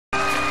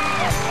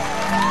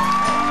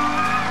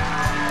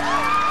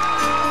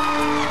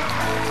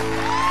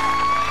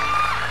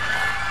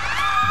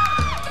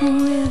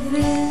with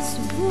this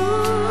voice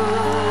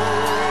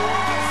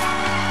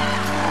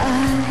I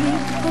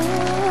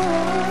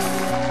evolve.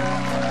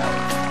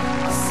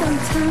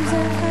 Sometimes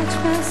I catch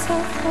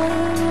myself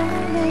calling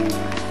your name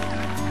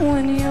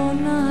when you're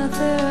not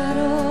there at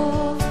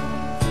all.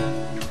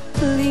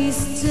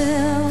 Please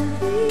tell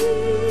me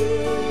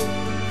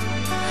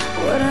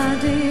what I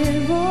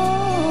did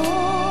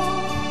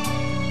wrong.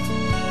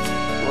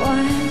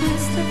 Why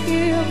must I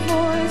hear your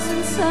voice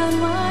inside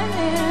my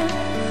head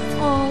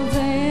all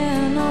day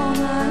and all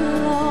night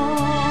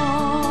long?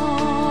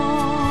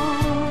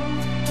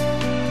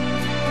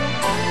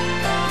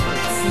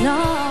 It's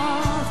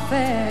not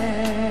fair.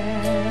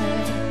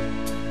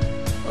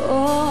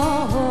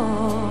 Oh,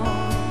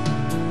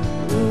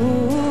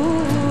 ooh.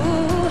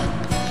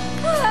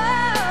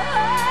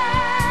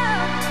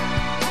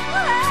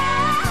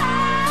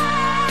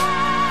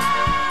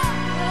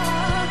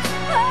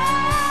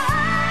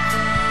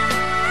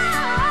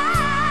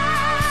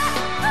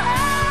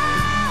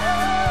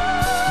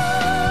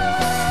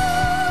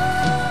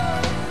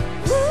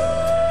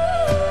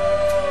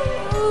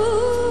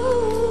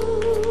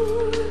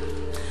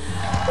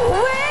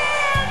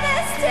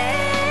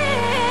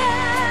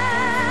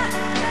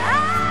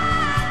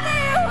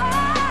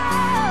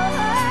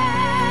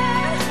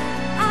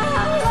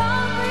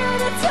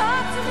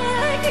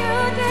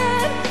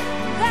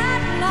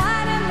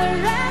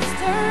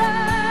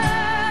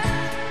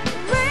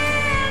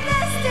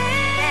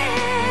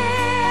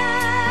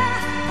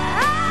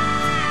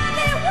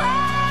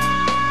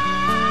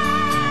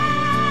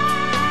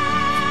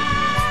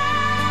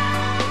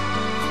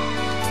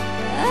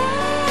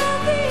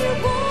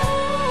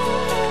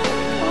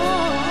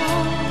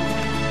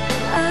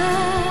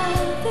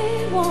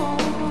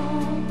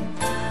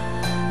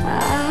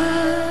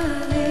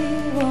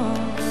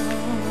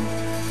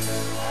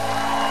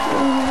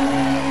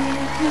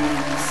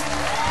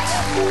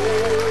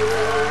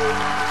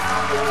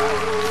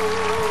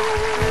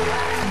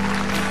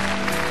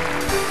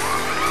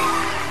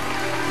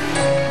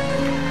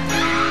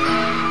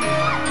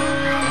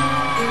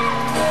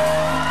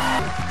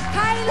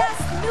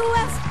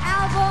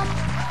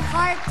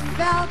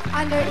 Heartfelt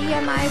under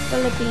EMI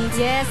Philippines.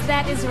 Yes,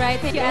 that is right.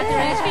 Thank you, Ate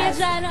Reg, Kuya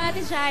Jano,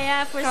 Ate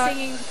Jaya, for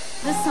singing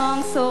the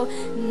song so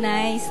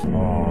nice.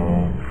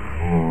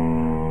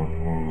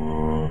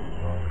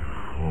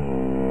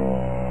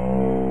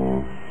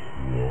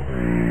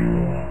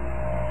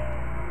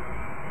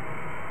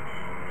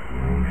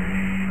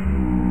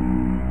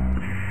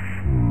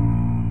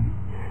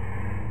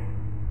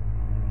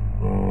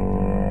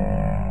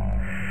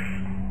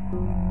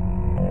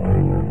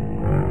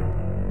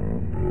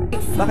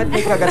 Bakit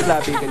may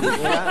kagat-labi ka dito?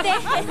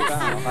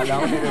 Akala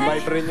ko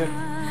nire-vibe rin yun.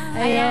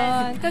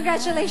 Ayan.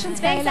 Congratulations,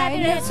 Kyla.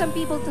 And you have some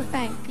people to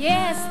thank.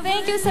 Yes,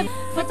 thank you sa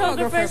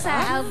photographer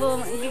sa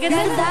album.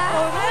 Ganda.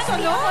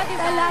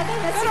 Talaga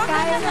na si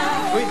Kyla.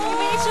 Uy,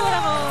 May itsura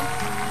ko.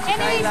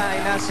 Anyways, Kyla ay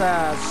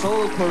nasa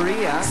Seoul,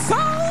 Korea.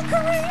 Seoul,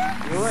 Korea!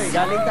 Uy,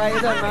 galing tayo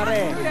doon,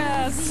 Mare.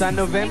 Yes. Sa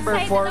November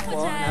 4 Excited ako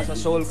po, dyan. nasa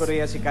Seoul,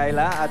 Korea si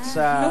Kyla. At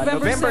sa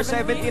November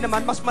 17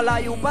 naman, mas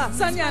malayo pa.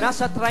 Saan yan?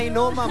 Nasa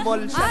Trinoma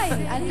Mall siya.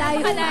 Ay, ang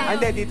layo na. Ah,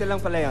 hindi, dito lang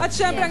pala yun. At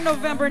syempre ang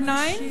November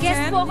 9,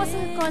 guest 10. po ako sa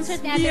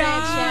concert ni Ate Reg.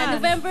 Yan.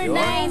 November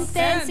 9,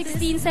 10,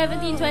 16,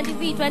 17,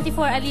 23,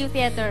 24, Aliw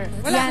Theater.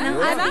 Yan ang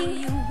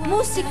ating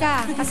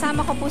musika.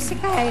 Kasama ko po si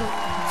Kyle.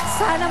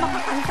 Sana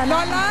makakanta na.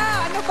 Lola,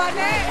 ano ba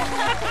ne?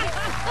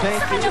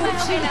 Thank you. Naman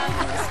okay lang.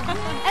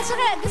 At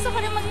saka gusto ko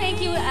rin mag-thank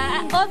you.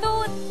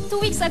 Although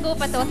 2 weeks ago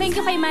pa to, thank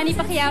you kay Manny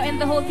Pacquiao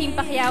and the whole team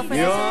Pacquiao for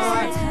the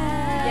support.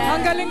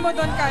 Ang galing mo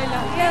doon, Kyla.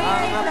 We're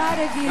very proud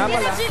of you. Nga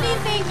pala, Regine,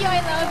 thank you.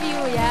 I love you.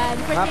 Yan.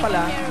 For nga taking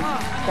pala, care of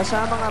me.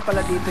 kasama nga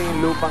pala dito yung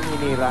Lupang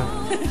Hinirang.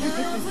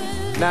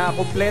 Na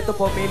kumpleto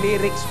po, may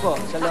lyrics po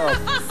sa loob.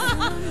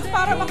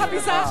 Para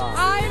makabisa,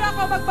 ay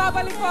nako,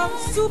 magbabalik po ang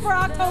Super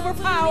October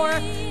Power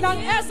ng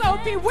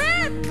SOP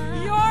with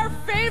your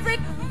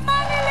favorite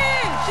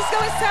Manilin. She's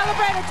going to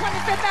celebrate her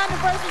 25th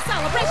anniversary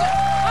celebration.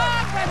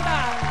 Ah, ganda.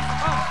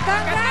 Oh,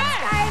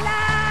 Congrats, Kyla!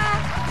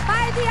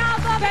 Buy the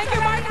album. Thank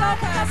you, Mark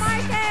Lopez.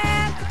 Market.